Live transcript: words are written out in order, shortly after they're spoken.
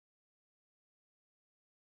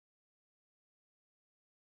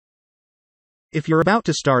If you're about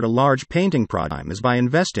to start a large painting project, is by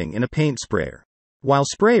investing in a paint sprayer. While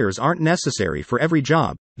sprayers aren't necessary for every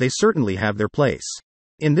job, they certainly have their place.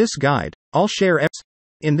 In this guide, I'll share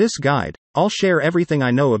everything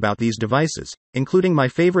I know about these devices, including my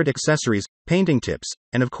favorite accessories, painting tips,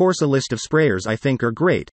 and of course a list of sprayers I think are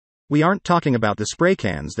great. We aren't talking about the spray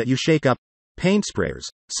cans that you shake up. Paint sprayers,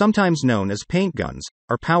 sometimes known as paint guns,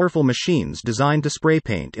 are powerful machines designed to spray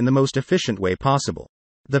paint in the most efficient way possible.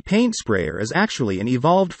 The paint sprayer is actually an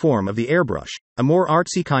evolved form of the airbrush, a more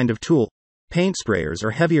artsy kind of tool. Paint sprayers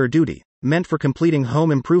are heavier duty, meant for completing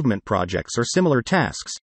home improvement projects or similar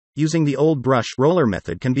tasks. Using the old brush roller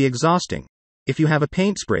method can be exhausting. If you have a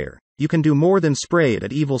paint sprayer, you can do more than spray it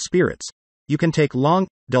at evil spirits. You can take long,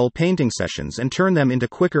 dull painting sessions and turn them into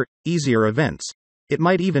quicker, easier events. It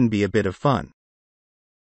might even be a bit of fun.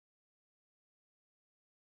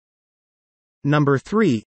 Number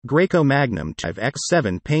 3, Graco Magnum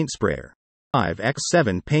 5X7 Paint Sprayer.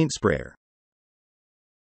 5X7 Paint Sprayer.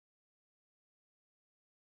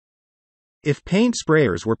 If paint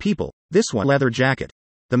sprayers were people, this one leather jacket.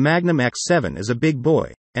 The Magnum X7 is a big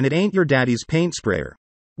boy, and it ain't your daddy's paint sprayer.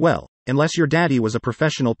 Well, unless your daddy was a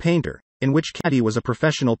professional painter, in which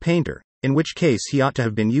case he ought to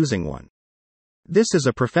have been using one. This is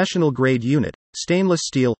a professional grade unit, stainless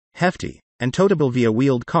steel, hefty, and towable via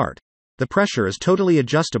wheeled cart. The pressure is totally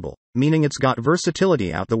adjustable, meaning it's got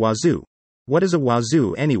versatility out the wazoo. What is a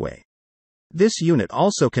wazoo anyway? This unit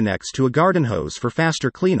also connects to a garden hose for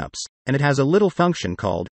faster cleanups, and it has a little function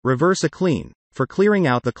called reverse a clean for clearing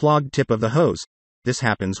out the clogged tip of the hose. This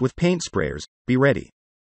happens with paint sprayers, be ready.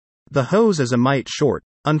 The hose is a mite short,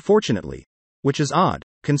 unfortunately, which is odd,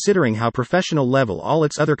 considering how professional level all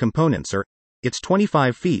its other components are. It's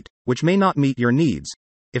 25 feet, which may not meet your needs.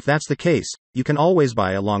 If that's the case, you can always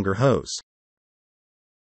buy a longer hose.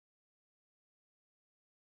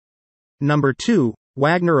 Number 2,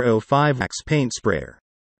 Wagner 05 Max Paint Sprayer.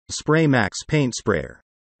 Spray Max Paint Sprayer.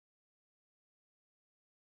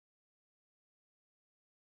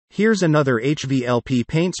 Here's another HVLP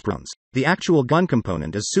paint sprayer. The actual gun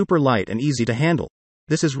component is super light and easy to handle.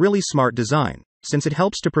 This is really smart design, since it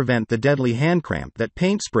helps to prevent the deadly hand cramp that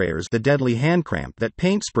paint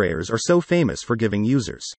sprayers are so famous for giving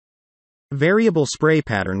users. Variable spray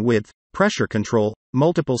pattern width, pressure control,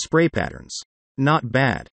 multiple spray patterns. Not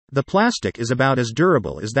bad. The plastic is about as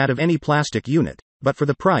durable as that of any plastic unit, but for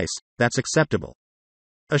the price, that's acceptable.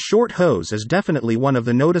 A short hose is definitely one of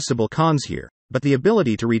the noticeable cons here, but the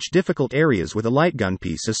ability to reach difficult areas with a light gun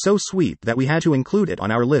piece is so sweet that we had to include it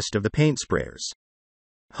on our list of the paint sprayers.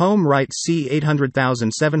 Home Right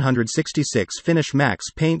C800766 Finish Max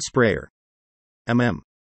Paint Sprayer.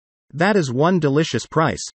 That is one delicious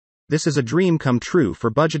price. This is a dream come true for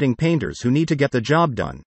budgeting painters who need to get the job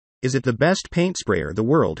done. Is it the best paint sprayer the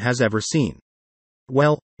world has ever seen?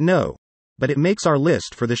 Well, no. But it makes our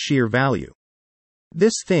list for the sheer value.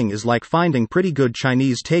 This thing is like finding pretty good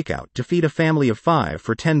Chinese takeout to feed a family of 5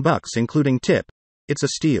 for $10 including tip. It's a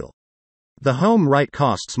steal. The Home Right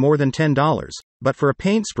costs more than $10, but for a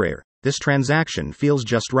paint sprayer, this transaction feels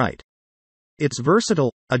just right. It's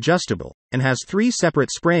versatile, adjustable, and has 3 separate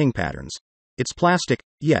spraying patterns. It's plastic,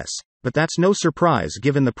 yes, but that's no surprise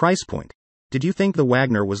given the price point. Did you think the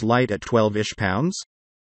Wagner was light at 12-ish pounds?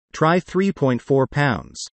 Try 3.4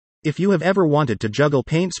 pounds. If you have ever wanted to juggle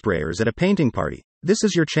paint sprayers at a painting party, this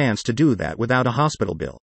is your chance to do that without a hospital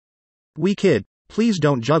bill. We kid, please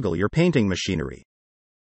don't juggle your painting machinery.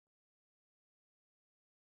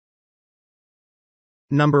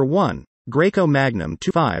 Number 1, Graco Magnum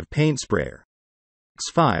 25 Paint Sprayer.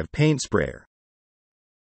 X5 Paint Sprayer.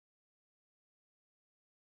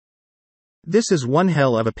 This is one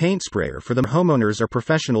hell of a paint sprayer for the homeowners or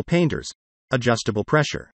professional painters. Adjustable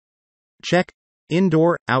pressure. Check.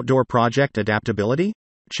 Indoor, outdoor project adaptability?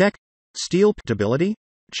 Check. Steel stability?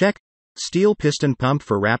 Check. Steel piston pump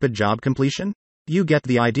for rapid job completion? You get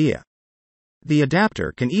the idea. The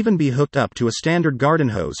adapter can even be hooked up to a standard garden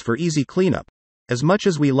hose for easy cleanup. As much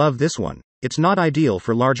as we love this one, it's not ideal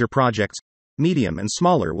for larger projects. Medium and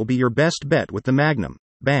smaller will be your best bet with the Magnum.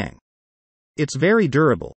 Bang. It's very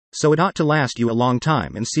durable, so it ought to last you a long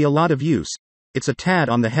time and see a lot of use. It's a tad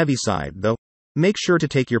on the heavy side though. Make sure to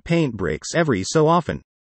take your paint breaks every so often.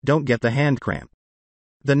 Don't get the hand cramp.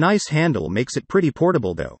 The nice handle makes it pretty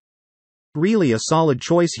portable though. Really a solid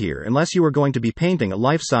choice here unless you are going to be painting a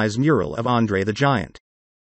life-size mural of Andre the Giant.